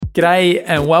G'day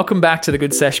and welcome back to the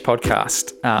Good Sesh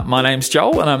podcast. My name's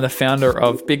Joel and I'm the founder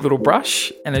of Big Little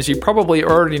Brush. And as you probably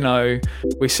already know,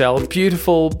 we sell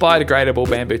beautiful biodegradable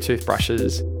bamboo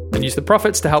toothbrushes and use the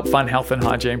profits to help fund health and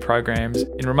hygiene programs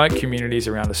in remote communities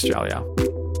around Australia.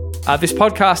 This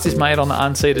podcast is made on the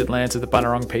unceded lands of the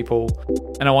Bunurong people,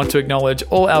 and I want to acknowledge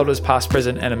all elders past,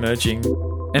 present and emerging.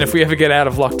 And if we ever get out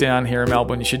of lockdown here in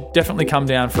Melbourne, you should definitely come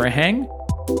down for a hang.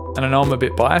 And I know I'm a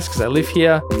bit biased because I live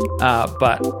here,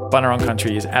 but Bunurong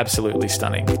country is absolutely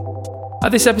stunning.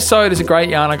 This episode is a great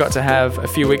yarn I got to have a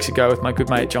few weeks ago with my good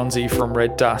mate Johnsy from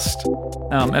Red Dust.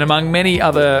 And among many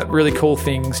other really cool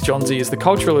things, Johnsy is the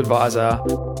cultural advisor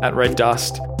at Red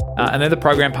Dust, and they're the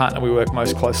program partner we work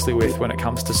most closely with when it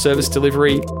comes to service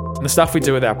delivery and the stuff we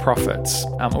do with our profits.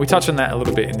 We touch on that a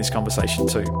little bit in this conversation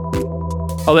too.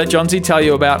 I'll let Johnsy tell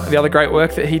you about the other great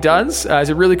work that he does. He's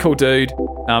a really cool dude.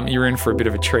 You're in for a bit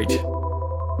of a treat.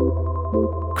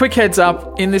 Quick heads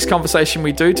up, in this conversation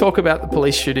we do talk about the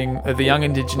police shooting of the young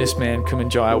Indigenous man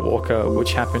Kumanjaya Walker,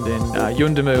 which happened in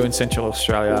Yuendumu in Central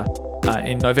Australia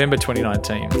in November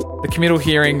 2019. The committal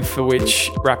hearing for which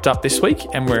wrapped up this week,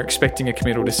 and we're expecting a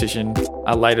committal decision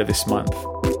later this month.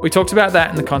 We talked about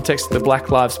that in the context of the Black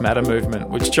Lives Matter movement,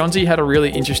 which Johnsy had a really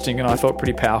interesting and I thought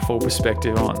pretty powerful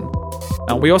perspective on.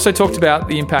 We also talked about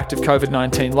the impact of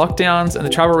COVID-19 lockdowns and the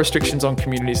travel restrictions on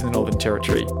communities in the Northern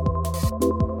Territory.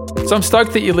 So I'm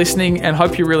stoked that you're listening and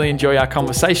hope you really enjoy our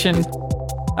conversation.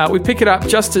 We pick it up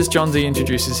just as Johnsy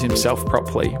introduces himself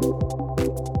properly.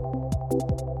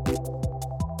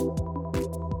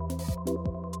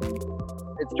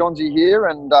 It's Johnsy here,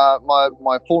 and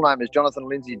my full name is Jonathan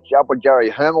Lindsay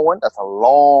Jabwajari Hermelwin. That's a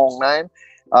long name.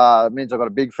 It means I've got a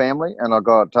big family and I've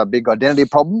got big identity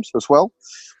problems as well.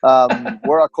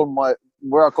 Where I call my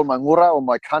ngura, or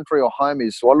my country or home,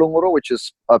 is Walunguru, which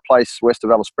is a place west of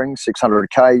Alice Springs,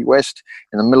 600k west,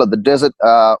 in the middle of the desert,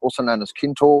 also known as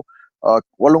Kintor.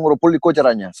 Walunguru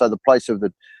Pulikojaranya, so the place of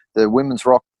the Women's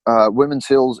Rock, Women's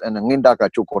Hills, and the Ngindaka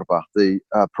Chukurpa, the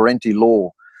Parenti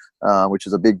law, which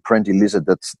is a big parenti lizard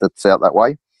that's out that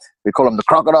way. We call them the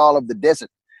crocodile of the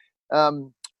desert.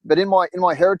 But in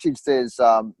my heritage, there's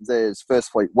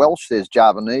First Fleet Welsh, there's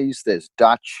Javanese, there's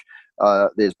Dutch,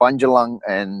 there's Bunjalung,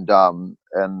 and a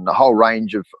whole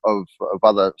range of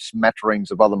other smatterings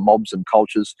of other mobs and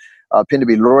cultures.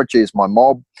 Pindabi Luritja is my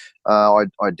mob. I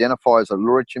identify as a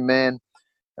Luritja man,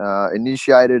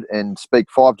 initiated and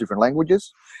speak 5 different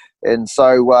languages. And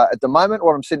so at the moment,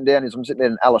 what I'm sitting down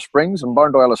in Alice Springs, I'm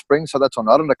born to Alice Springs, so that's on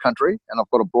Aranda country, and I've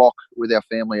got a block with our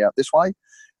family out this way.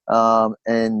 And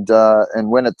when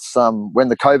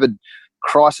the COVID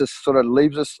crisis sort of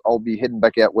leaves us, I'll be heading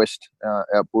back out west,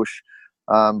 out bush.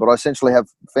 But I essentially have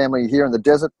family here in the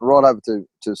desert, right over to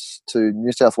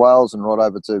New South Wales, and right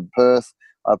over to Perth,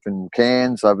 up in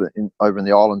Cairns, over in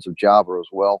the islands of Java as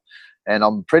well. And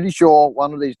I'm pretty sure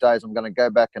one of these days I'm going to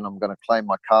go back and I'm going to claim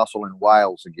my castle in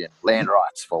Wales again, land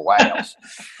rights for Wales,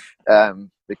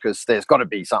 because there's got to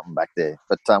be something back there.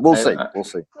 But we'll see.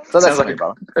 So that's like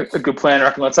a good plan. I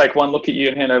reckon I'll take one look at you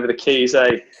and hand over the keys.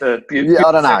 I don't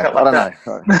know.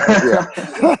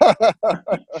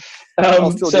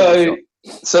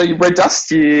 So you Red Dust,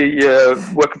 you're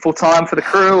working full time for the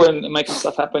crew and making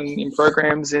stuff happen in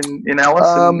programs in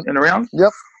Alice and around.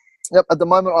 Yep. At the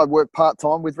moment, I work part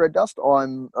time with Red Dust.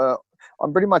 I'm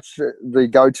pretty much the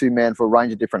go-to man for a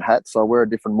range of different hats. I wear a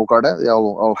different mukarada. The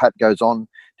old hat goes on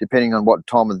depending on what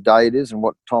time of the day it is and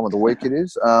what time of the week it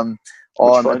is. I'm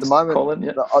at the moment. I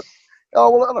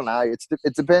don't know. It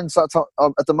depends. At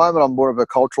the moment, I'm more of a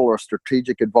cultural or a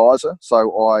strategic advisor.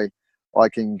 So I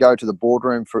can go to the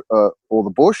boardroom or the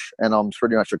bush, and I'm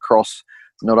pretty much across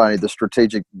not only the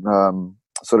strategic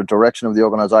sort of direction of the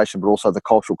organisation, but also the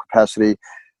cultural capacity.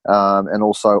 And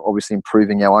also obviously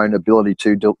improving our own ability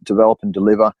to develop and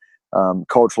deliver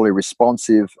culturally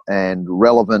responsive and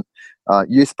relevant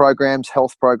youth programs,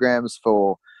 health programs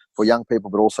for young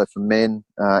people, but also for men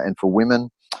and for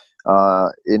women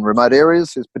in remote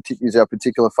areas is our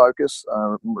particular focus,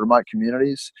 remote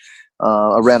communities,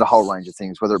 around a whole range of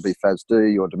things, whether it be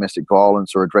FASD or domestic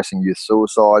violence or addressing youth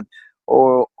suicide,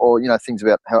 or things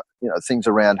about how things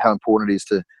around how important it is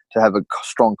to have a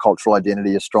strong cultural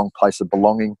identity, a strong place of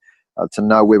belonging, to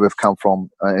know where we've come from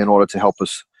in order to help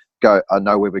us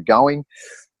know where we're going.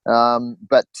 My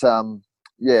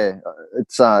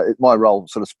role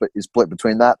sort of is split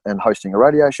between that and hosting a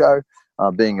radio show,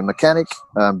 being a mechanic,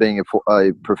 being a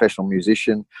professional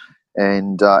musician,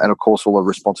 and of course all the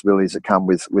responsibilities that come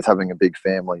with having a big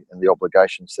family and the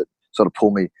obligations that sort of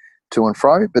pull me to and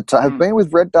fro. But I've been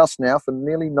with Red Dust now for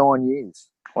nearly 9 years.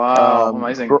 Wow,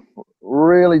 amazing.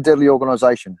 Really deadly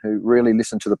organisation who really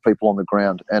listen to the people on the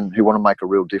ground and who want to make a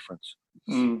real difference.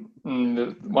 One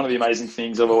of the amazing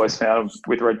things I've always found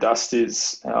with Red Dust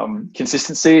is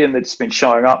consistency, and they've just been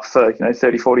showing up for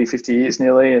 30, 40, 50 years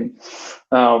nearly, and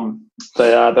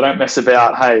they don't mess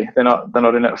about. Hey, they're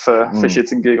not in it for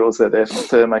shits and giggles. They're there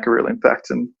to make a real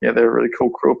impact, and they're a really cool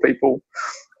crew of people.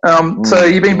 So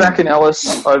you've been back in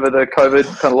Alice over the COVID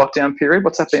kind of lockdown period.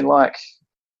 What's that been like?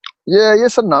 Yeah,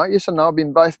 yes and no. I've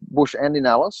been both bush and in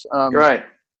Alice. Great.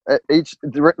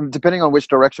 Depending on which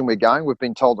direction we're going, we've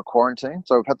been told to quarantine.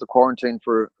 So we've had to quarantine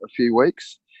for a few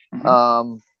weeks,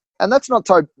 and that's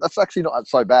actually not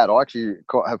so bad. I actually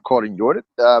have quite enjoyed it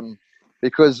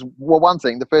because, well,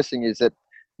 the first thing is that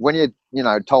when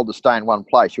you're told to stay in one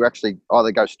place, you actually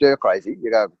either go stir crazy,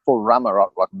 you go full rummer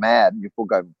like mad, you full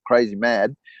go crazy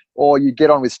mad, or you get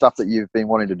on with stuff that you've been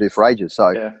wanting to do for ages.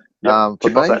 So for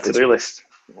me, that to-do list.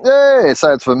 Yeah,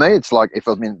 so it's for me. It's like if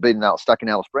I've been stuck in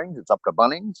Alice Springs, it's up to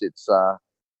Bunnings.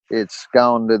 It's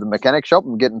going to the mechanic shop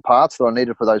and getting parts that I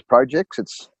needed for those projects.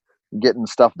 It's getting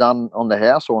stuff done on the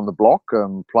house or on the block,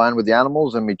 playing with the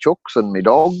animals and me chooks and me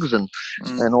dogs and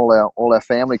all our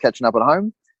family catching up at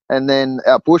home. And then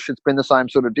out bush, it's been the same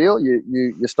sort of deal.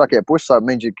 You're stuck out bush, so it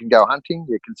means you can go hunting.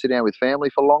 You can sit down with family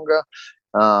for longer.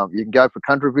 You can go for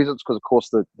country visits because, of course,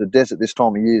 the desert this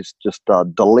time of year is just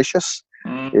delicious.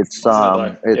 It's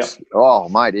oh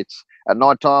mate, it's at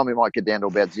night time we might get down to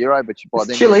about 0, but by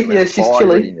then chilly. Yeah, she's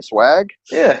chilly. In your swag.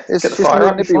 Yeah, it's just a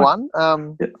little nippy one.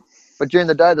 But during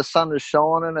the day the sun is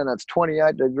shining and it's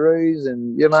 28 degrees,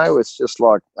 and it's just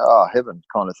like heaven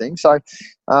kind of thing. So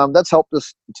that's helped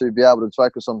us to be able to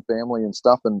focus on family and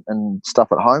stuff and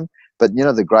stuff at home. But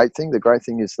the great thing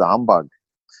is the humbug.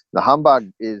 The humbug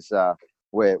is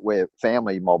we're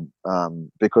family mob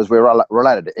because we're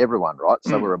related to everyone, right?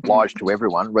 So we're obliged to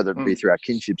everyone, whether it be through our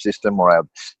kinship system or our,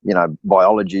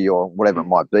 biology or whatever it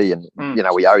might be. And,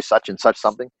 we owe such and such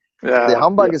something. Yeah, the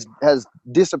humbug has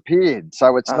disappeared.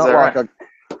 So it's not like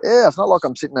it's not like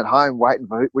I'm sitting at home waiting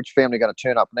for which family are going to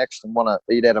turn up next and want to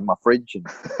eat out of my fridge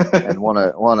and want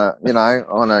to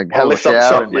have a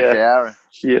shower in my shower.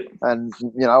 And,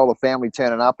 all the family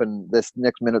turning up and this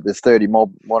next minute there's 30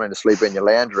 mob wanting to sleep in your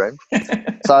lounge room.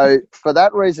 So for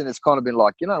that reason, it's kind of been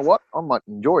like, what, I might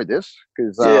enjoy this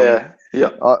because I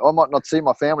might not see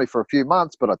my family for a few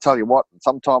months, but I tell you what,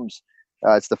 sometimes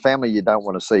it's the family you don't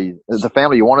want to see. The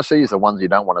family you want to see is the ones you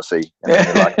don't want to see. And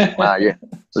you're like,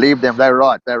 leave them. They're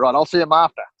right. I'll see them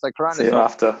after. So Corona. See them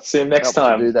after. See them next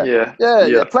time. Do that.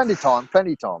 Yeah. Plenty time.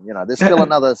 There's still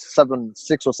another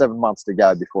 6 or 7 months to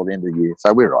go before the end of the year.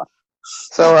 So we're right.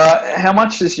 So how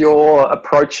much has your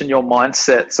approach and your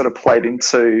mindset sort of played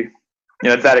into,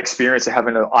 that experience of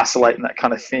having to isolate and that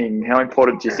kind of thing? How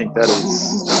important do you think that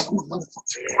is?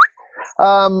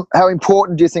 How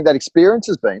important do you think that experience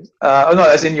has been? No,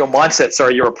 as in your mindset.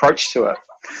 Sorry, your approach to it,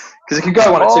 because it can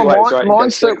go one of two ways, right?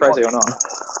 Mindset, crazy or not.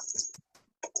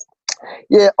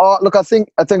 Yeah, look, I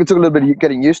think it took a little bit of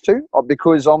getting used to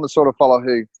because I'm the sort of fellow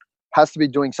who has to be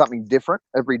doing something different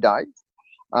every day.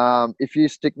 If you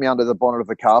stick me under the bonnet of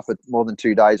a car for more than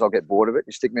 2 days, I'll get bored of it.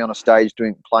 You stick me on a stage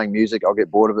playing music, I'll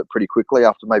get bored of it pretty quickly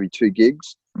after maybe 2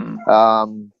 gigs.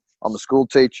 I'm a school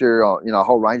teacher, a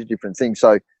whole range of different things.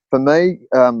 So for me,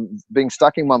 being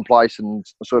stuck in one place and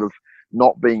sort of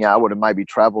not being able to maybe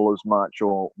travel as much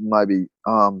or maybe,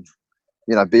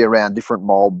 be around different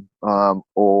mob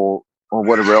or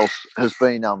whatever else has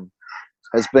been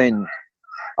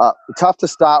tough to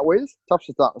start with.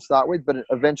 But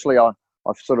eventually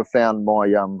I've sort of found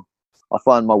I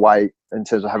find my way in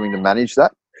terms of having to manage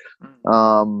that.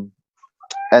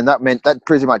 And that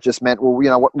pretty much just meant,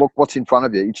 well, what's in front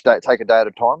of you each day, take a day at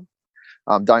a time.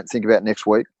 Don't think about next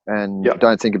week and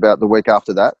don't think about the week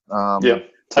after that.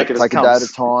 Take a day at a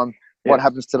time. What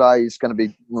happens today is going to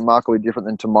be remarkably different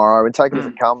than tomorrow, and take it as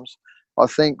it comes. I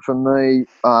think for me,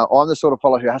 I'm the sort of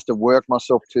fellow who has to work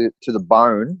myself to the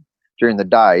bone during the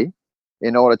day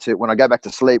in order to, when I go back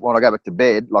to sleep, when I go back to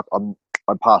bed, like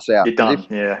I pass out. You're done.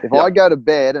 If I go to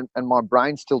bed and my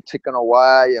brain's still ticking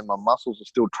away and my muscles are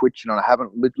still twitching and I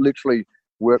haven't literally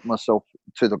worked myself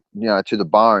to the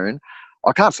bone,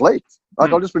 I can't sleep.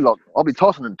 Like I'll just be like, I'll be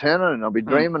tossing and turning and I'll be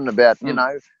dreaming about,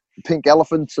 pink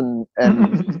elephants and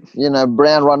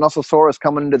brown rhinoceros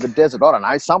coming into the desert. I don't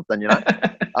know, something,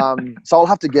 So I'll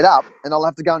have to get up and I'll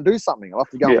have to go and do something. I'll have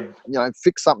to go and,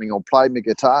 fix something or play my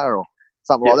guitar or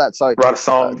something like that. So write a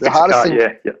song, the hardest thing,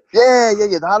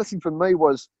 the hardest thing for me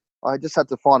was I just had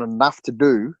to find enough to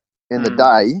do in the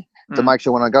day to make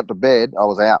sure when I got to bed, I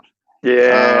was out.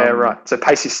 Yeah, right. So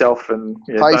pace yourself and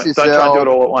don't try and do it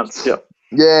all at once.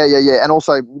 Yeah. And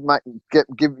also,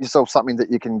 give yourself something that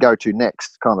you can go to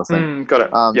next, kind of thing. Got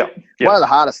it. One of the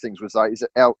hardest things was, though, is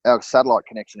that our satellite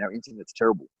connection, our internet's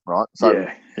terrible, right? So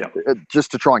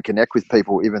just to try and connect with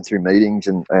people, even through meetings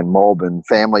and mob and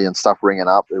family and stuff ringing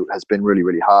up, it has been really,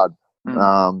 really hard.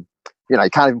 You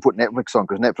can't even put Netflix on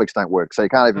because Netflix don't work. So you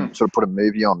can't even sort of put a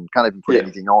movie on. Can't even put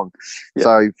anything on. Yeah.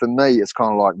 So for me, it's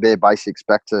kind of like bare basics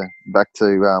back to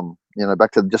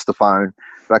just the phone,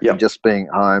 back to just being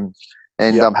at home.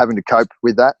 And having to cope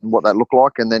with that and what that looked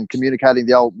like, and then communicating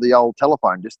the old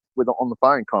telephone just on the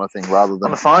phone kind of thing, rather than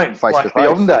on the phone, face like to face. The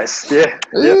olden days,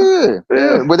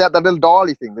 without that little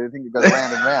dialy thing, the thing that goes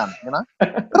round and round,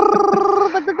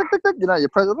 you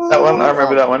press that one. I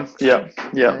remember that one. Yeah.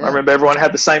 I remember everyone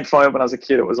had the same phone when I was a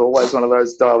kid. It was always one of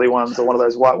those dialy ones or one of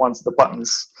those white ones with the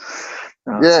buttons.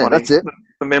 That's it.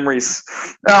 The memories.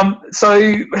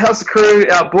 So how's the crew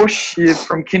out bush? You're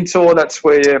from Kintore. That's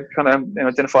where you kind of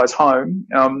identify as home.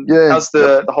 How's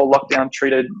the whole lockdown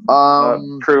treated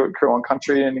crew on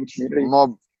country and in community?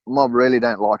 Mob really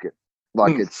don't like it.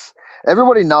 Like it's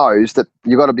everybody knows that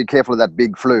you got to be careful of that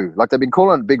big flu. Like they've been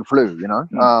calling it big flu,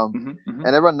 and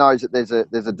everyone knows that there's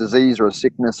a disease or a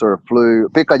sickness or a flu.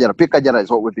 Pikajara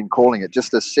is what we've been calling it,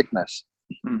 just a sickness.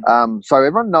 So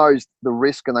everyone knows the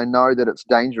risk and they know that it's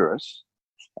dangerous.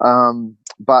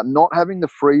 But not having the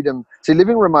freedom. See,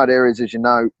 living in remote areas, as you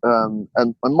know,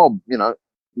 and mob,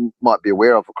 might be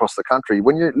aware of across the country.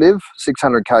 When you live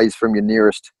 600 k's from your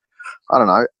nearest, I don't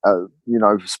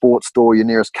know, sports store, your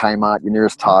nearest Kmart, your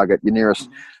nearest Target, your nearest,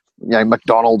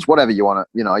 McDonald's, whatever you want to,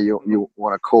 you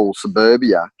want to call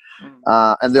suburbia,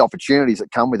 and the opportunities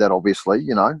that come with that, obviously,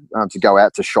 to go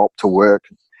out to shop, to work,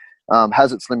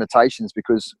 has its limitations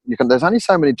because there's only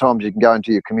so many times you can go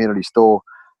into your community store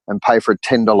and pay for a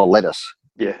 $10 lettuce,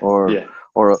 or like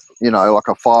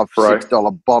a $5 or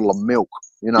 $6 bottle of milk,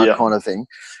 kind of thing.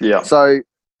 Yeah. So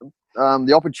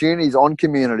the opportunities on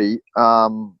community,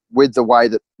 with the way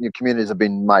that your communities have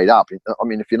been made up. I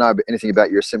mean, if you know anything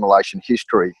about your assimilation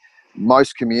history,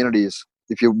 most communities,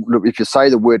 if you say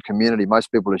the word community,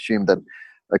 most people assume that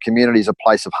a community is a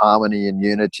place of harmony and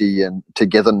unity and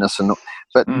togetherness,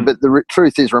 but the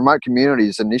truth is, remote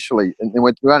communities initially, and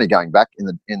we're only going back in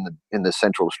the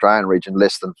Central Australian region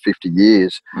less than 50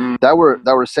 years. They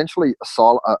were essentially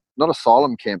not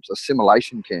asylum camps,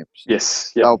 assimilation camps.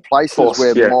 Yes, they were places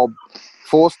where mob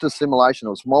forced assimilation.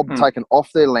 It was mob taken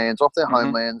off their lands, off their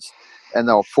homelands, and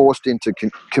they were forced into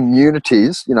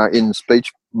communities. In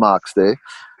speech marks there.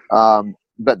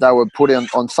 But they were put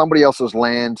on somebody else's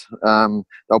land. They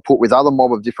were put with other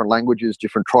mob of different languages,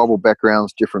 different tribal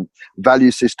backgrounds, different value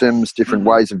systems, different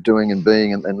ways of doing and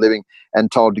being and living,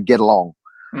 and told to get along.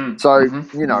 So,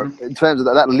 in terms of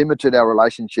that limited our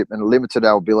relationship and limited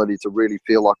our ability to really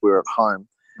feel like we were at home.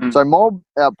 So mob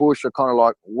out bush are kind of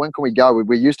like, when can we go?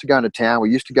 We're used to going to town. We're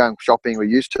used to going shopping. We're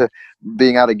used to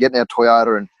being able to get in our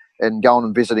Toyota and going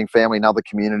and visiting family in other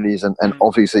communities and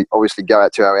obviously go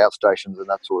out to our outstations and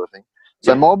that sort of thing.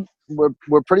 So mob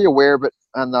were pretty aware of it,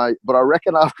 but I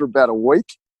reckon after about a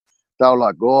week, they were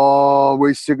like, "Oh,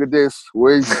 we're sick of this.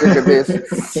 We're sick of this."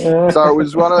 So it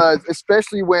was one of those,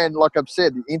 especially when, like I've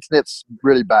said, the internet's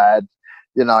really bad.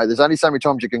 There's only so many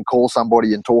times you can call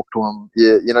somebody and talk to them.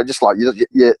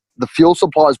 The fuel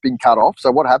supply has been cut off.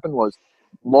 So what happened was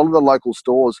a lot of the local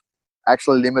stores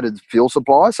actually limited fuel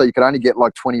supply, so you could only get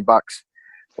like $20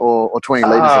 or 20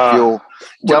 litres of fuel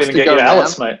just to go around,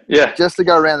 Alice, mate. Yeah. Just to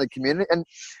go around the community. And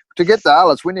to get to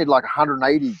Alice, we need like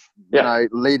 180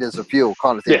 litres of fuel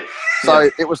kind of thing. Yeah. So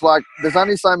it was like, there's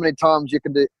only so many times you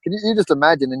can do. Can you just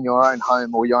imagine in your own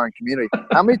home or your own community,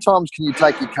 how many times can you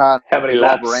take your car and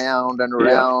drive around and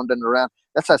around and around?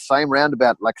 That's that same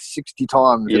roundabout like 60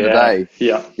 times in a day.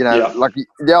 Yeah. Like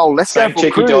the old let's go for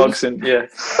a cruise. Dogs and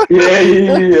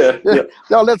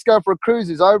Let's go for a cruise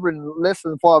is over in less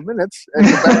than 5 minutes and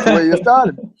get back to where you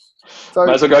started. So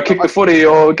might as well go kick the footy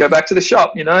or go back to the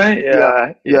shop,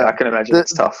 I can imagine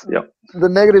it's tough. The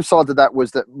negative side to that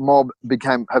was that mob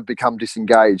have become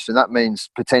disengaged, and that means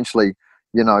potentially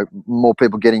more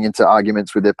people getting into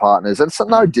arguments with their partners. And it's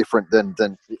no different than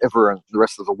ever in the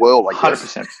rest of the world, I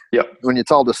guess. 100%. Yep. When you're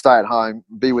told to stay at home,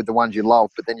 be with the ones you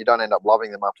love, but then you don't end up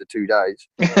loving them after 2 days.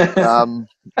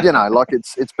 Like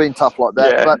it's been tough like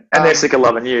that. Yeah. But, and they're sick of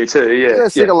loving you too. Yeah. They're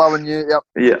sick of loving you. Yep.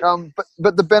 Yeah.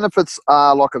 But the benefits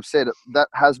are, like I've said, that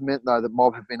has meant though that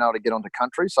mob have been able to get onto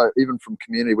country. So even from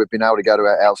community, we've been able to go to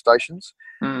our outstations.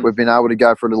 We've been able to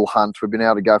go for a little hunt. We've been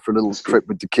able to go for a little trip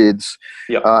with the kids.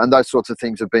 Yep. And those sorts of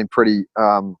things have been pretty,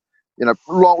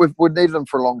 we've needed them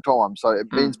for a long time. So it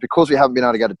means because we haven't been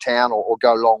able to go to town or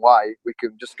go a long way, we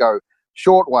can just go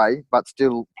short way, but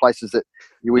still places that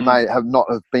we may have not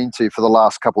have been to for the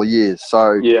last couple of years.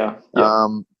 So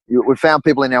we found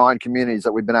people in our own communities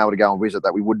that we've been able to go and visit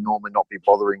that we would normally not be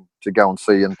bothering to go and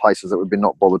see, and places that we've been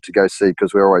not bothered to go see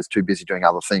because we're always too busy doing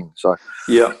other things. So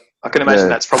yeah, I can imagine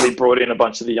that's probably brought in a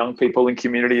bunch of the young people in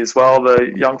community as well,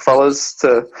 the young fellas,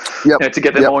 to to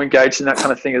get them more engaged in that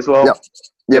kind of thing as well.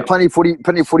 Plenty of footy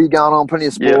going on, plenty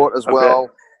of sport as well.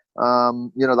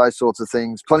 Those sorts of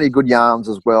things. Plenty of good yarns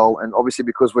as well, and obviously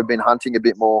because we've been hunting a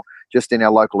bit more just in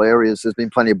our local areas, there's been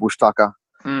plenty of bush tucker.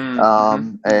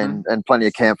 And plenty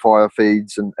of campfire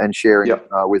feeds and sharing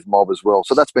with mob as well.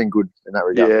 So that's been good in that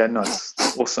regard. Yeah, nice.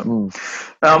 Awesome.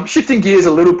 Shifting gears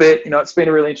a little bit, it's been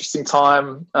a really interesting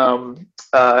time in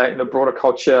the broader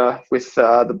culture with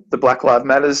the Black Lives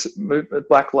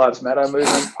Matter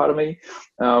movement, pardon me.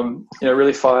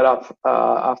 Really fired up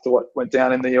after what went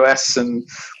down in the US, and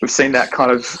we've seen that kind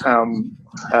of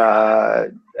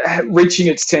reaching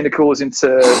its tentacles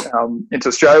into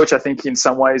Australia, which I think in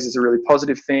some ways is a really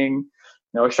positive thing.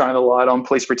 Shining the light on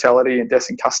police brutality and deaths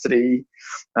in custody,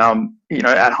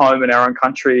 at home in our own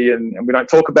country, and we don't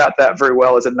talk about that very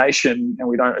well as a nation, and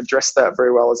we don't address that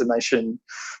very well as a nation.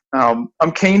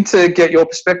 I'm keen to get your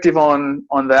perspective on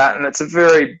that, and it's a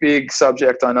very big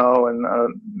subject, I know, and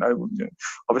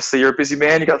obviously you're a busy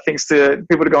man, you got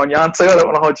people to go on yarn to. I don't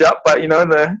want to hold you up, but in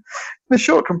the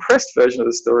short, compressed version of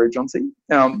the story, Johnsy.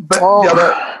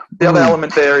 The other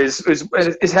element there is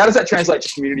how does that translate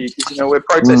to community? Because we're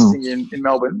protesting in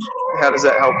Melbourne. How does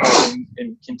that help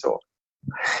in Kintore?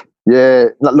 Yeah,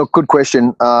 look, good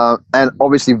question, and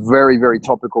obviously very, very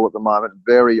topical at the moment,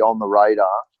 very on the radar.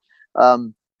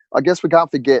 I guess we can't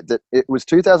forget that it was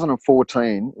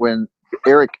 2014 when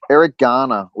Eric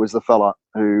Garner was the fella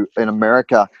who in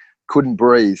America couldn't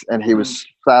breathe, and he was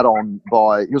sat on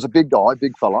by, he was a big guy,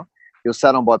 big fella. He was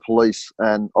sat on by police,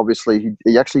 and obviously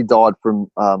he actually died from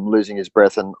losing his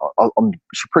breath, and I'm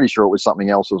pretty sure it was something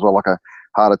else as well, like a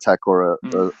heart attack or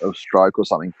a stroke or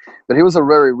something. But he was a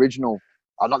very original,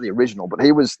 not the original, but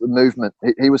he was the movement.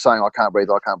 He was saying, I can't breathe,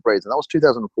 and that was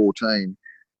 2014.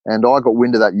 And I got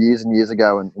wind of that years and years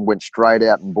ago and went straight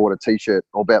out and bought a T-shirt,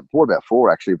 or bought about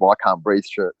 4 actually, of I Can't Breathe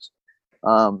shirts.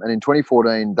 And in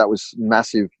 2014, that was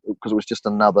massive because it was just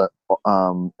another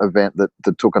event that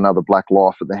took another black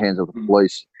life at the hands of the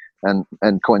police, and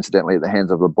coincidentally at the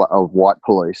hands of white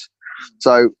police.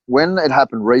 So when it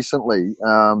happened recently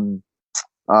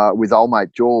with old mate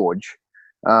George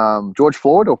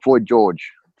Floyd or Floyd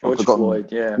George? George Floyd,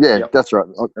 yeah. Yeah, yep. That's right.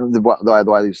 The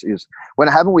way this is. When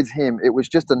it happened with him, it was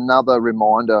just another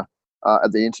reminder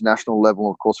at the international level,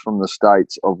 of course, from the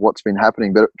States, of what's been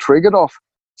happening. But it triggered off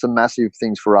some massive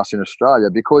things for us in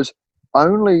Australia, because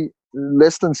only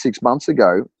less than 6 months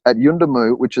ago at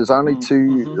Yuendumu, which is only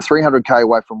 300k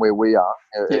away from where we are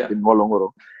in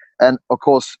Wollongong, and of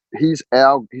course he's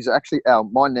actually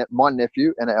my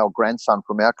nephew and our grandson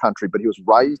from our country, but he was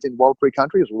raised in Warlpiri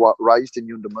country. He was raised in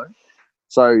Yuendumu.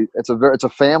 So it's a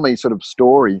family sort of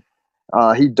story.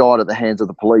 He died at the hands of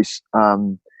the police.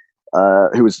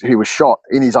 He was shot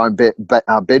in his own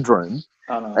bedroom,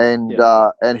 and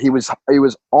he was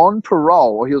on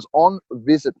parole, or he was on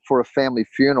visit for a family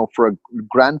funeral for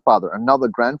another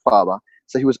grandfather.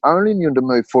 So he was only in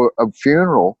Yuendumu for a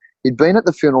funeral. He'd been at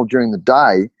the funeral during the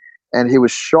day, and he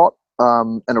was shot. He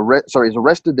was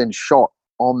arrested then shot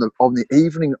on the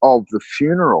evening of the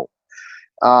funeral.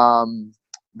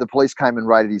 The police came and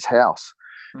raided his house.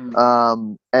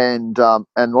 And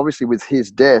obviously with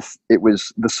his death, it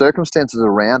was the circumstances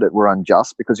around it were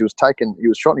unjust, because he was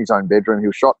shot in his own bedroom. He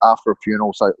was shot after a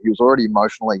funeral. So he was already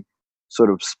emotionally sort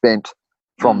of spent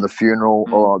from the funeral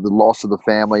or the loss of the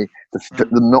family.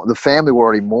 The family were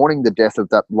already mourning the death of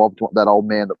that old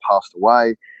man that passed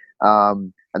away.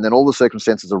 And then all the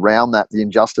circumstances around that, the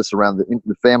injustice around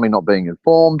the family not being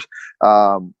informed,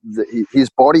 his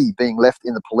body being left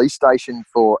in the police station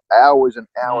for hours and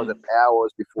hours and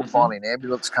hours before finally an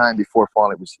ambulance came, before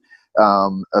finally it was,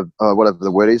 whatever the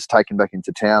word is, taken back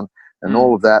into town. And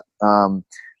all of that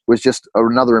was just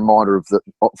another reminder of the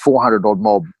 400-odd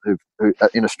mob who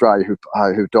in Australia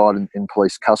who've died in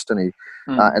police custody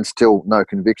and still no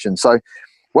conviction. So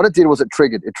what it did was it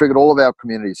triggered all of our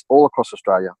communities all across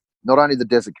Australia. Not only the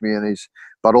desert communities,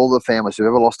 but all the families who've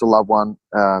ever lost a loved one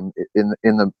in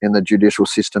the judicial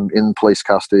system, in police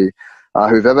custody,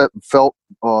 who've ever felt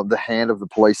the hand of the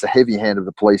police, the heavy hand of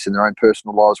the police in their own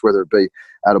personal lives, whether it be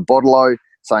at a bottle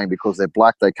saying because they're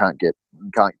black they can't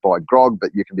buy grog, but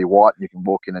you can be white and you can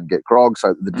walk in and get grog.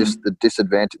 So the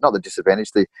disadvantage, not the disadvantage,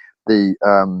 the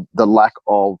lack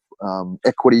of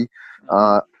equity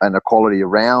and equality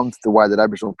around the way that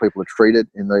Aboriginal people are treated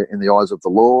in the eyes of the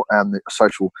law, and the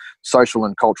social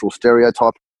and cultural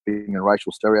stereotyping and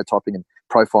racial stereotyping and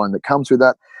profiling that comes with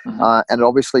that. And it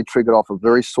obviously triggered off a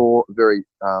very sore, very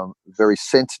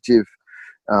sensitive,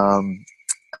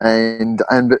 and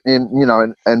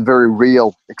very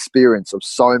real experience of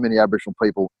so many Aboriginal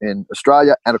people in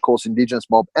Australia, and of course Indigenous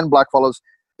mob and blackfellas,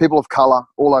 people of colour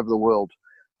all over the world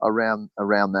around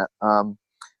that.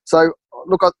 So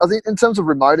look, I think in terms of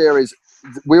remote areas,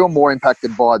 we were more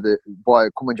impacted by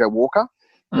Kumanjayi Walker.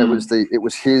 It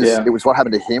was what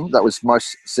happened to him that was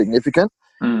most significant.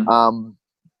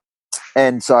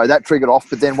 And so that triggered off.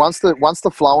 But then once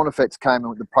the flow-on effects came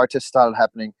and the protests started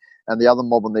happening, and the other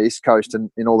mob on the East Coast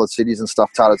and in all the cities and stuff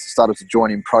started to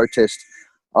join in protest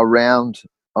around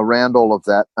all of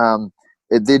that,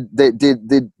 it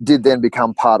did then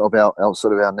become part of our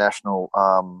sort of our national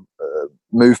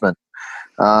movement.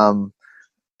 And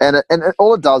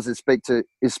all it does is speak to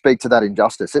that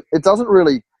injustice. It doesn't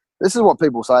really. This is what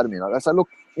people say to me. They say, look,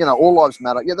 all lives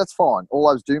matter. Yeah, that's fine. All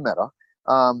lives do matter.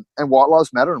 And white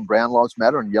lives matter, and brown lives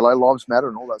matter, and yellow lives matter,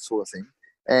 and all that sort of thing.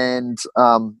 And,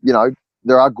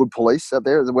 there are good police out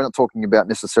there. We're not talking about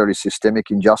necessarily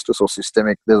systemic injustice or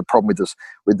systemic. There's a problem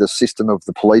with the system of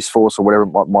the police force or whatever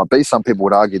it might be. Some people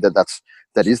would argue that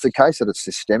is the case, that it's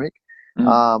systemic.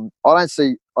 I don't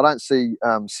see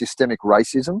systemic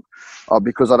racism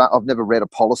because I've never read a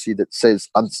policy that says,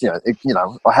 I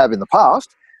have in the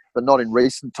past, but not in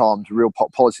recent times, real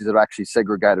policies that have actually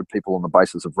segregated people on the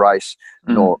basis of race,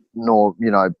 nor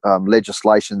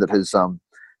legislation that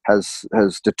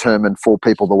has determined for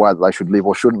people the way that they should live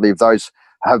or shouldn't live. Those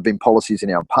have been policies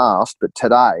in our past, but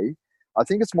today I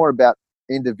think it's more about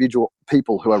individual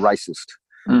people who are racist,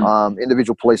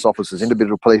 individual police officers,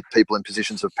 individual people in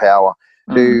positions of power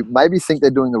who maybe think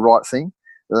they're doing the right thing.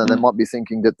 They might be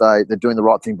thinking that they're doing the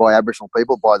right thing by Aboriginal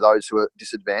people, by those who are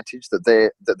disadvantaged, that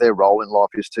their role in life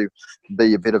is to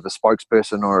be a bit of a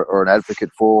spokesperson or an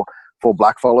advocate for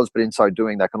blackfellas, but in so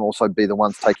doing, they can also be the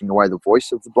ones taking away the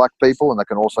voice of the black people, and they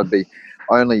can also be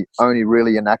only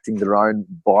really enacting their own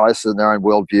bias and their own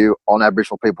worldview on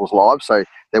Aboriginal people's lives. So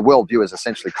their worldview is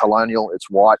essentially colonial,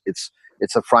 it's white, it's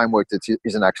a framework that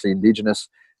isn't actually Indigenous,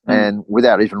 and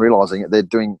without even realising it, they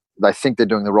think they're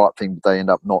doing the right thing, but they end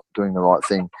up not doing the right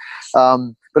thing.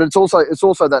 But it's also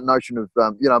that notion of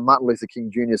Martin Luther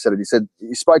King Jr. said it.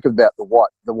 He spoke about the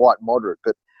white moderate,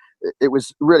 but it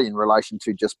was really in relation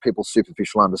to just people's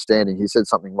superficial understanding. He said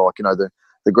something like,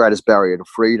 the greatest barrier to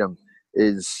freedom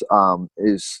is not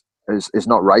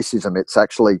racism.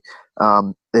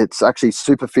 It's actually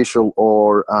superficial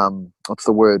or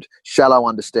shallow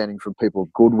understanding from people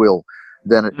of goodwill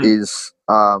than it is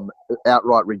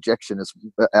outright rejection. It's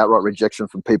outright rejection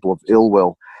from people of ill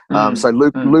will. So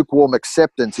lukewarm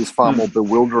acceptance is far more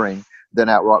bewildering than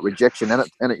outright rejection.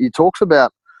 And he talks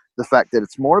about the fact that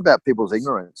it's more about people's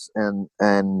ignorance and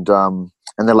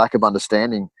their lack of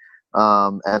understanding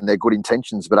and their good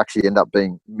intentions, but actually end up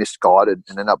being misguided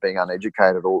and end up being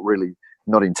uneducated or really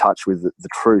not in touch with the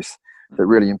truth that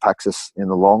really impacts us in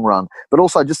the long run. But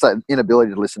also just that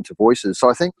inability to listen to voices. So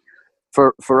I think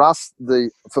for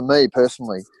me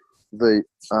personally, the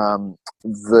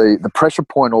pressure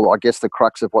point, or I guess the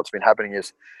crux of what's been happening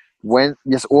is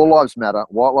yes, all lives matter,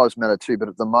 white lives matter too, but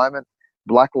at the moment,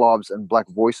 black lives and black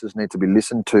voices need to be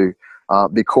listened to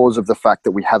because of the fact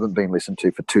that we haven't been listened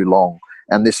to for too long,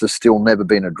 and this has still never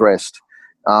been addressed.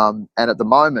 And at the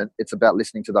moment, it's about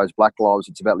listening to those black lives,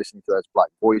 it's about listening to those black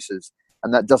voices,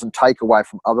 and that doesn't take away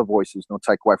from other voices nor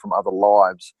take away from other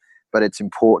lives, but it's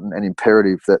important and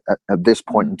imperative that at this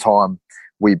point in time,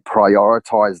 we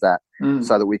prioritise that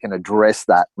so that we can address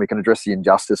that. We can address the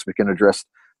injustice, we can address,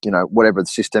 whatever the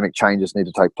systemic changes need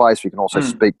to take place. We can also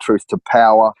speak truth to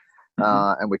power.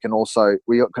 And we can also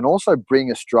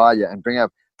bring Australia and bring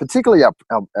particularly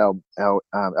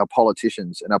our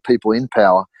politicians and our people in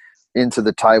power into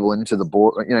the table and into the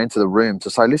board, into the room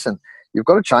to say, listen, you've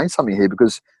got to change something here,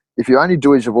 because if you only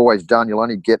do as you've always done, you'll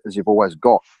only get as you've always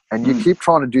got. And you keep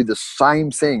trying to do the same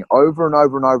thing over and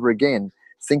over and over again,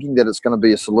 thinking that it's going to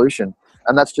be a solution.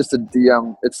 And that's just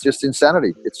it's just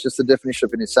insanity. It's just the definition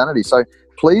of insanity. So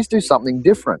please do something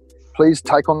different. Please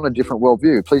take on a different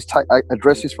worldview. Please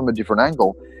address this from a different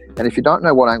angle. And if you don't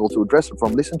know what angle to address it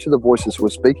from, listen to the voices who are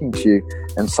speaking to you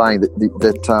and saying that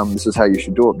this is how you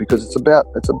should do it, because it's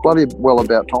bloody well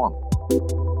about time.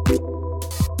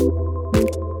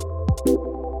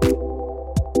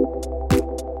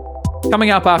 Coming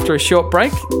up after a short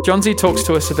break, Johnsy talks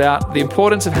to us about the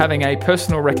importance of having a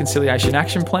personal reconciliation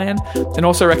action plan and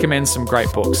also recommends some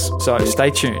great books. So stay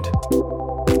tuned.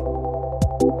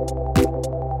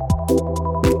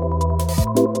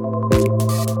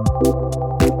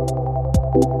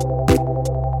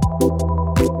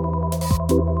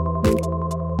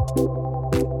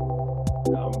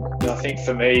 I think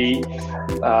for me,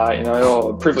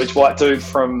 a privileged white dude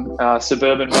from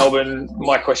suburban Melbourne,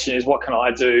 my question is, what can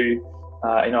I do,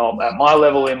 at my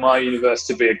level in my universe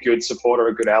to be a good supporter,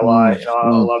 a good ally? I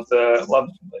love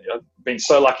being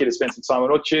so lucky to spend some time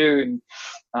in Uchu and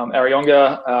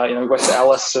Arayonga, West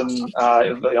Alice, and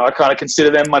I kind of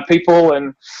consider them my people,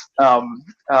 and I've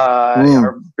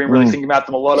been really thinking about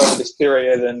them a lot over this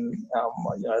period. And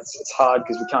it's hard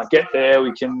because we can't get there.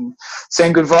 We can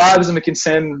send good vibes and we can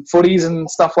send footies and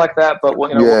stuff like that, but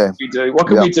what can we do? What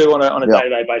can we do on a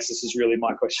day-to-day basis is really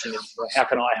my question. Is how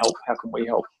can I help? How can we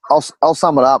help? I'll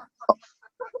sum it up.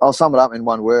 I'll sum it up in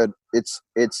one word. It's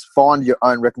find your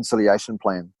own reconciliation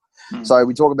plan. So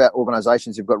we talk about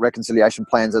organisations. You've got reconciliation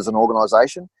plans as an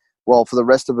organisation. Well, for the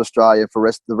rest of Australia, for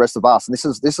the rest of us, and this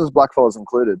is blackfellas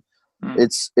included.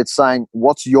 It's saying,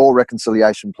 what's your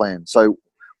reconciliation plan? So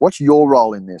what's your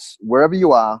role in this? Wherever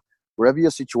you are, wherever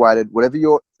you're situated, whatever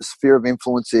your sphere of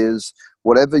influence is,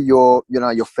 whatever your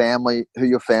family, who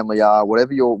your family are,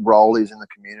 whatever your role is in the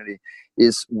community,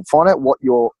 is find out what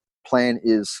your plan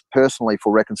is personally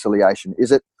for reconciliation.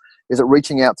 Is it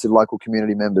reaching out to local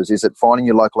community members? Is it finding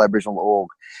your local Aboriginal org?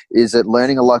 Is it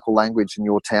learning a local language in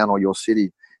your town or your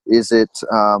city? Is it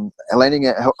lending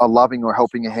a loving or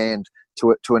helping a hand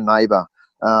to a neighbour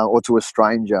or to a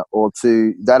stranger or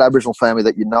to that Aboriginal family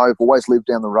that have always lived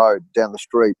down the road, down the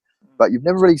street, but you've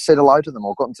never really said hello to them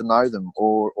or gotten to know them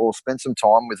or spent some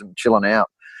time with them chilling out?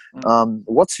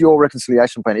 What's your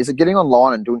reconciliation plan? Is it getting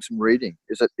online and doing some reading?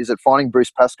 Is it finding Bruce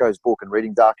Pascoe's book and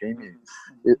reading Dark Emu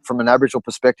from an Aboriginal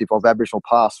perspective of Aboriginal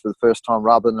past for the first time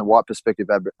rather than a white perspective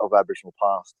of Aboriginal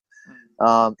past?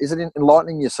 Is it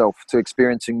enlightening yourself to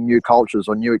experiencing new cultures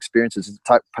or new experiences? Is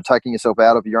it taking yourself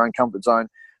out of your own comfort zone,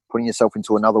 putting yourself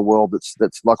into another world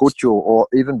that's like Uchu or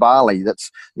even Bali, that's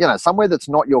somewhere that's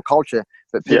not your culture,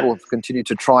 but people have continued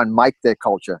to try and make their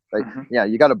culture.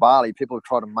 You go to Bali, people have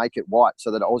tried to make it white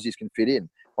so that Aussies can fit in.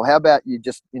 Well, how about you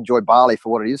just enjoy Bali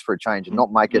for what it is for a change and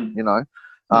not make it,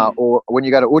 or when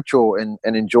you go to Uchu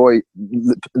and enjoy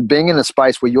being in a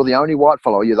space where you're the only white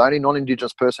fellow, you're the only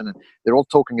non-Indigenous person, and they're all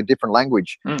talking a different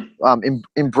language.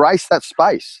 Embrace that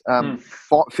space.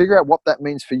 Figure out what that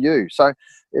means for you. So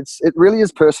it really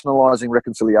is personalising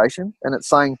reconciliation, and it's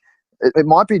saying it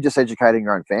might be just educating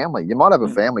your own family. You might have a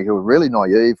family who are really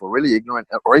naive or really ignorant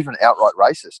or even outright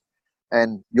racist,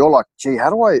 and you're like, gee, how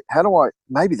do I?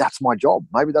 Maybe that's my job.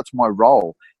 Maybe that's my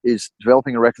role, is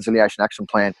developing a reconciliation action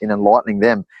plan in enlightening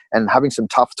them and having some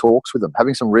tough talks with them,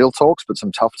 having some real talks, but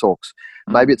some tough talks.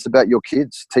 Maybe it's about your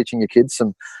kids, teaching your kids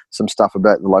some stuff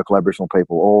about the local Aboriginal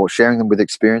people, or sharing them with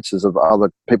experiences of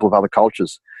other people of other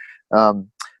cultures.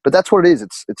 But that's what it is.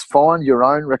 It's find your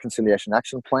own reconciliation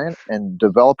action plan and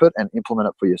develop it and implement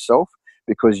it for yourself,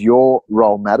 because your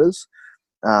role matters.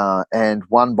 And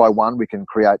one by one, we can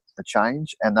create a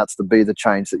change, and that's to be the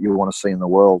change that you want to see in the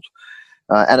world.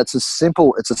 And it's as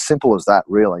simple as that,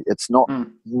 really. It's not.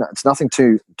 It's nothing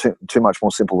too much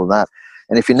more simple than that.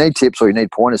 And if you need tips or you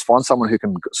need pointers, find someone who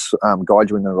can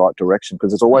guide you in the right direction,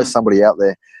 because there's always somebody out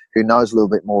there who knows a little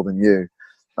bit more than you.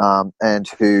 And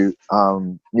who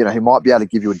who might be able to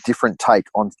give you a different take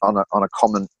on a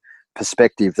common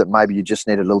perspective that maybe you just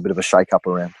need a little bit of a shake up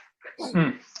around.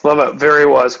 Love it. Very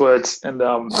wise words, and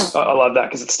I love that,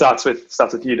 because it starts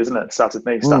with you, doesn't it? It starts with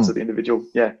me. It starts with the individual.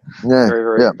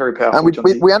 Very powerful.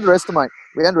 And we underestimate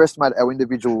our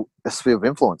individual sphere of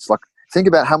influence. Like, think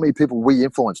about how many people we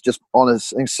influence just on a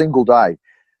single day.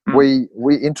 We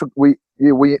what's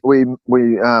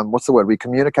the word? We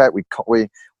communicate. We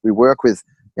work with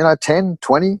 10,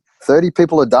 20, 30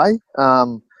 people a day,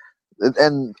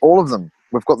 and all of them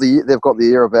they've got the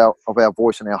ear of our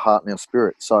voice and our heart and our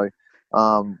spirit. So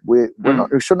we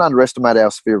shouldn't underestimate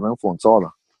our sphere of influence either.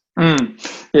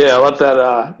 Yeah, I love that.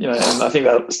 And I think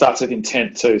that starts with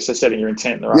intent too. So setting your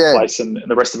intent in the right place, and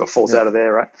the rest of it falls out of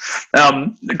there, right?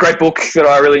 A great book that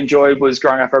I really enjoyed was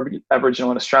Growing Up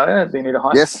Aboriginal in Australia at the Anita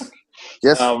High School.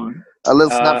 Yes. A little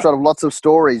snapshot of lots of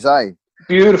stories, eh?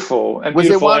 Beautiful. And was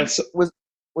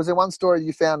there one story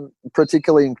you found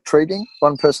particularly intriguing?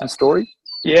 One person's story?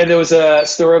 Yeah, there was a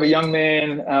story of a young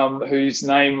man whose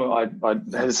name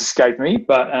has escaped me,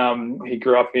 but he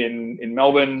grew up in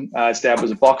Melbourne. His dad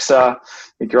was a boxer.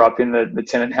 He grew up in the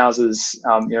tenant houses,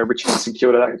 Richmond, St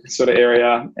Kilda, that sort of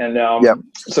area, and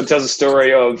so it tells a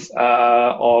story of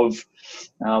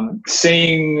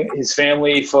seeing his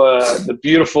family for the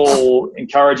beautiful,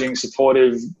 encouraging,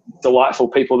 supportive, delightful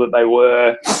people that they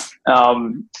were,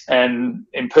 and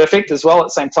imperfect as well at the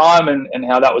same time, and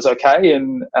how that was okay,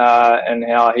 and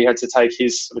how he had to take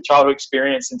his sort of childhood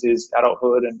experience into his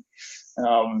adulthood, and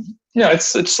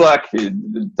it's like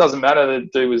it doesn't matter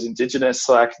that the dude was Indigenous.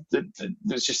 Like it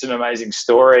was just an amazing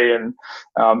story, and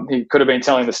he could have been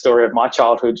telling the story of my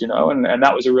childhood, and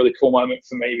that was a really cool moment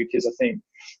for me because I think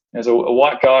as a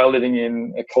white guy living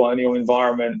in a colonial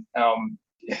environment,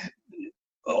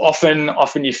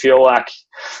 often you feel like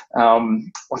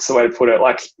what's the way to put it?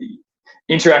 Like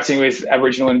interacting with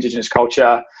Aboriginal and Indigenous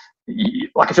culture.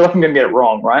 I feel like I'm going to get it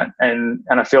wrong, right? And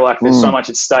I feel like there's so much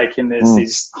at stake, and there's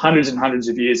these hundreds and hundreds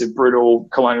of years of brutal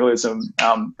colonialism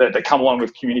that come along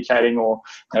with communicating or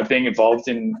being involved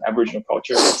in Aboriginal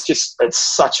culture. It's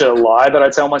such a lie that I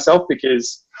tell myself,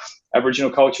 because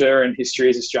Aboriginal culture and history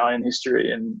is Australian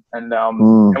history, and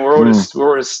we're all just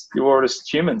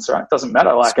humans, right? It doesn't matter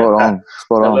at that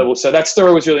level. So that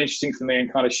story was really interesting for me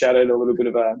and kind of shattered a little bit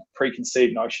of a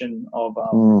preconceived notion of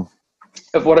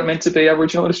what it meant to be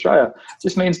Aboriginal in Australia. It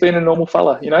just means being a normal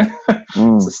fella,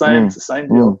 It's the same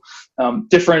deal.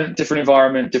 Different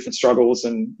environment, different struggles,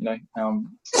 and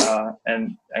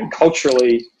and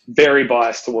culturally very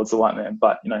biased towards the white man,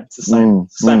 but it's the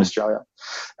same Australia.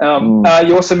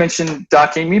 You also mentioned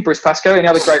Dark Emu, Bruce Pascoe. Any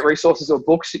other great resources or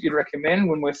books that you'd recommend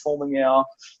when we're forming our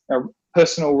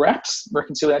personal RAPs,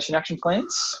 reconciliation action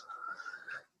plans?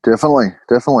 Definitely.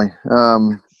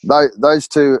 Those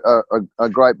two are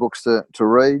great books to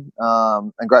read,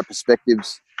 and great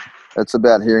perspectives. It's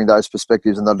about hearing those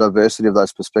perspectives and the diversity of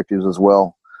those perspectives as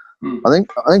well. I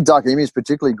think Dark Emu is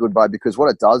particularly good, because what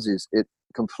it does is it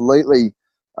completely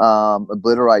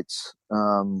obliterates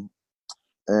and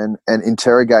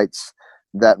interrogates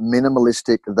that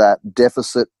minimalistic, that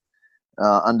deficit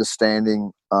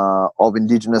understanding of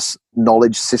Indigenous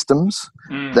knowledge systems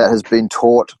that has been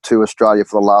taught to Australia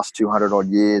for the last 200 odd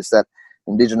years, that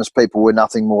Indigenous people were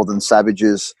nothing more than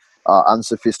savages,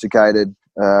 unsophisticated,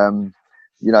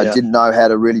 didn't know how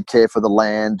to really care for the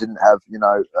land, didn't have,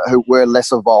 who were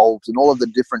less evolved, and all of the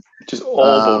different... Just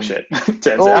all bullshit, turns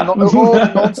out.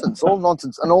 all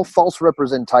nonsense, and all false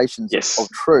representations of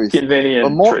truth.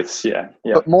 Convenient truths, yeah.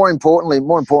 But more importantly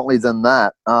than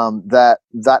that,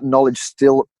 that knowledge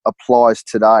still applies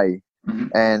today.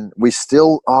 And we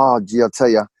still, I tell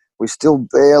you,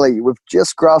 we're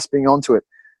just grasping onto it.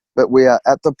 But we are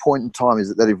at the point in time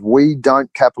that if we don't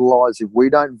capitalize, if we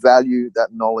don't value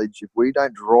that knowledge, if we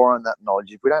don't draw on that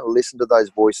knowledge, if we don't listen to those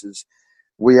voices,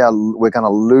 we're going to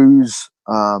lose.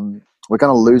 We're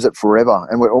going to lose it forever.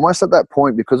 And we're almost at that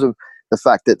point because of the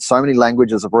fact that so many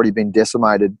languages have already been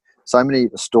decimated, so many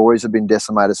stories have been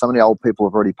decimated, so many old people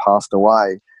have already passed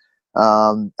away,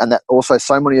 and that also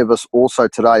so many of us also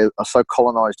today are so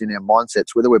colonized in our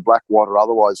mindsets, whether we're black, white, or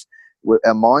otherwise.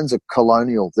 Our minds are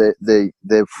colonial. They've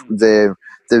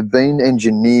been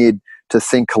engineered to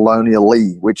think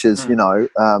colonially, which is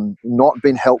not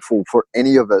been helpful for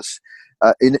any of us.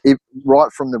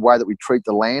 Right from the way that we treat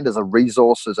the land as a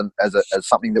resource, as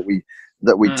something that we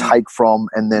take from,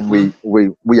 and then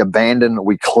we abandon,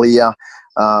 we clear.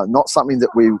 Not something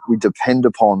that we depend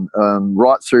upon.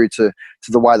 Right through to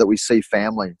the way that we see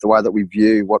family, the way that we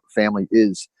view what family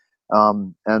is.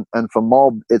 And for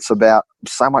Mob, it's about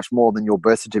so much more than your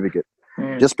birth certificate.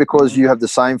 Just because you have the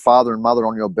same father and mother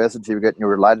on your birth certificate and you're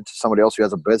related to somebody else who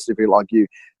has a birth certificate like you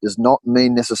does not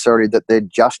mean necessarily that they're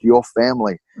just your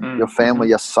family. Your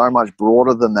family is so much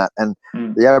broader than that. And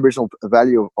the Aboriginal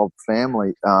value of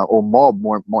family, or mob,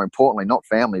 more importantly, not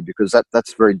family, because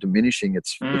that's very diminishing.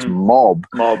 It's mob.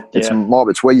 It's mob.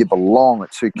 It's where you belong.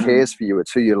 It's who cares for you.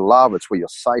 It's who you love. It's where you're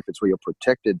safe. It's where you're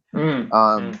protected.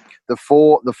 The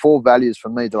four values for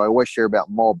me that I always share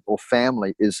about mob or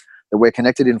family is that we're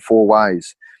connected in four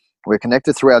ways. We're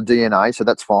connected through our DNA, so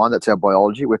that's fine. That's our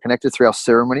biology. We're connected through our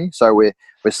ceremony, so we're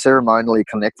ceremonially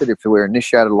connected. If we're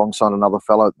initiated alongside another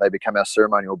fellow, they become our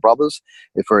ceremonial brothers.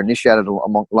 If we're initiated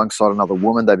alongside another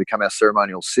woman, they become our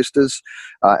ceremonial sisters.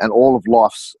 And all of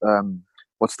life's,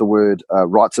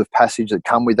 rites of passage that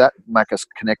come with that make us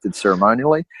connected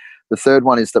ceremonially. The third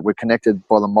one is that we're connected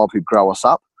by the mob who grow us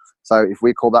up. So if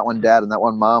we call that one dad and that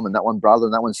one mum and that one brother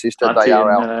and that one sister, Auntie, they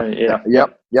are our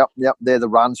yep. They're the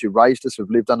ones who raised us, who've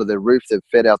lived under their roof, they've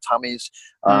fed our tummies,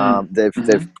 they've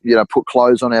put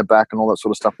clothes on our back and all that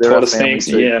sort of stuff. They're our family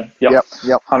too. Yep,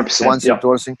 100%. The ones who've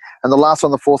taught us thing. And the last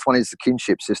one, the fourth one, is the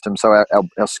kinship system. So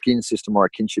our skin system or our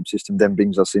kinship system then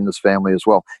brings us in as family as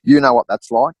well. You know what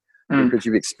that's like, because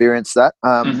you've experienced that.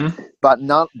 But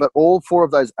all four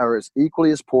of those are as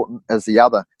equally as important as the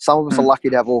other. Some of us are lucky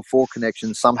to have all four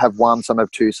connections. Some have one, some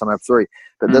have two, some have three.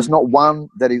 But there's not one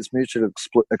that is mutually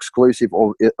exclusive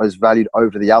or is valued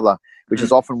over the other, which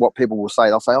is often what people will say.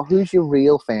 They'll say, "Oh, who's your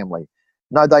real family?"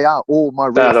 No, they are all my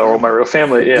real That are all family. my real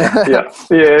family. Yeah, yeah,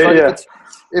 So yeah.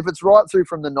 if it's right through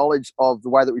from the knowledge of the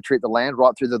way that we treat the land,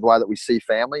 right through to the way that we see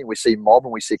family and we see mob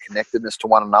and we see connectedness to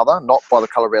one another, not by the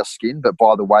colour of our skin, but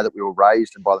by the way that we were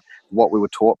raised and by what we were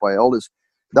taught by elders,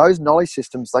 those knowledge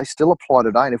systems, they still apply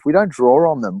today. And if we don't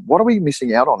draw on them, what are we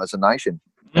missing out on as a nation?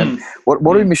 And what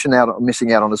are we missing out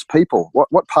on as people?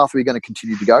 What path are we going to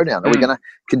continue to go down? Are we going to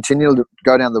continue to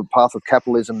go down the path of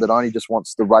capitalism that only just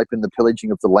wants the rape and the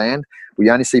pillaging of the land? We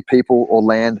only see people or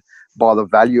land by the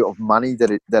value of money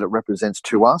that it represents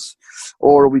to us?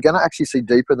 Or are we going to actually see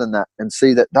deeper than that and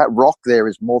see that rock there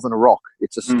is more than a rock?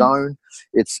 It's a stone.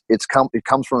 It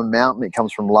comes from a mountain. It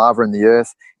comes from lava in the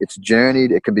earth. It's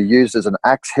journeyed. It can be used as an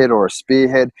axe head or a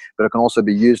spearhead, but it can also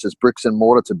be used as bricks and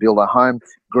mortar to build a home.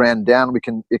 Ground down, it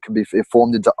can be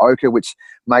formed into ochre, which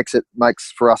makes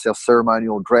for us our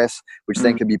ceremonial dress, which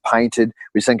then can be painted,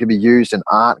 which then can be used in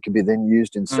art. It can be then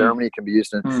used in ceremony. It can be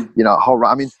used in a whole.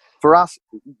 I mean, for us,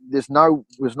 there's no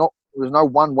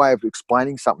one way of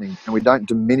explaining something, and we don't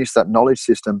diminish that knowledge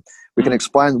system. We can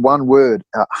explain one word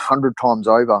 100 times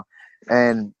over,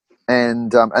 and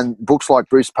books like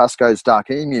Bruce Pascoe's Dark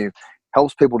Emu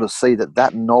helps people to see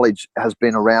that knowledge has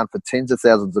been around for tens of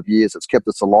thousands of years. It's kept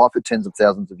us alive for tens of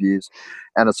thousands of years,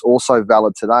 and it's also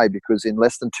valid today because in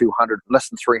less than 300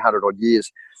 odd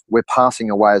years, we're passing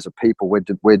away as a people.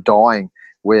 We're dying.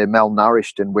 We're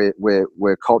malnourished, and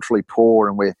we're culturally poor,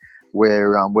 and we've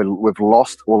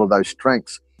lost all of those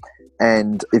strengths.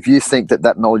 And if you think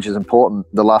that knowledge is important,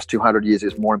 the last 200 years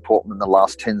is more important than the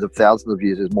last tens of thousands of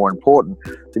years is more important,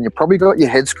 then you've probably got your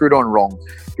head screwed on wrong,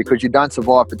 because you don't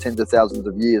survive for tens of thousands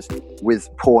of years with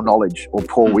poor knowledge or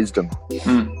poor wisdom.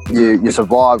 You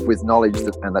survive with knowledge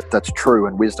that's true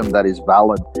and wisdom that is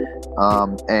valid.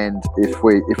 And if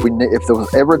there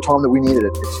was ever a time that we needed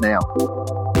it, it's now.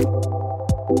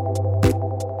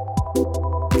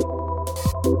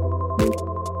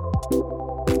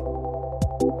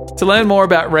 To learn more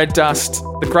about Red Dust,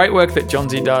 the great work that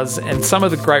Johnsy does, and some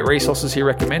of the great resources he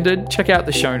recommended, check out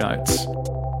the show notes.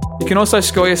 You can also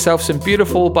score yourself some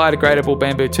beautiful biodegradable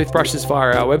bamboo toothbrushes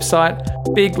via our website,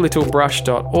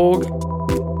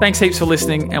 biglittlebrush.org. Thanks heaps for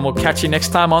listening, and we'll catch you next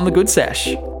time on The Good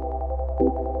Sesh.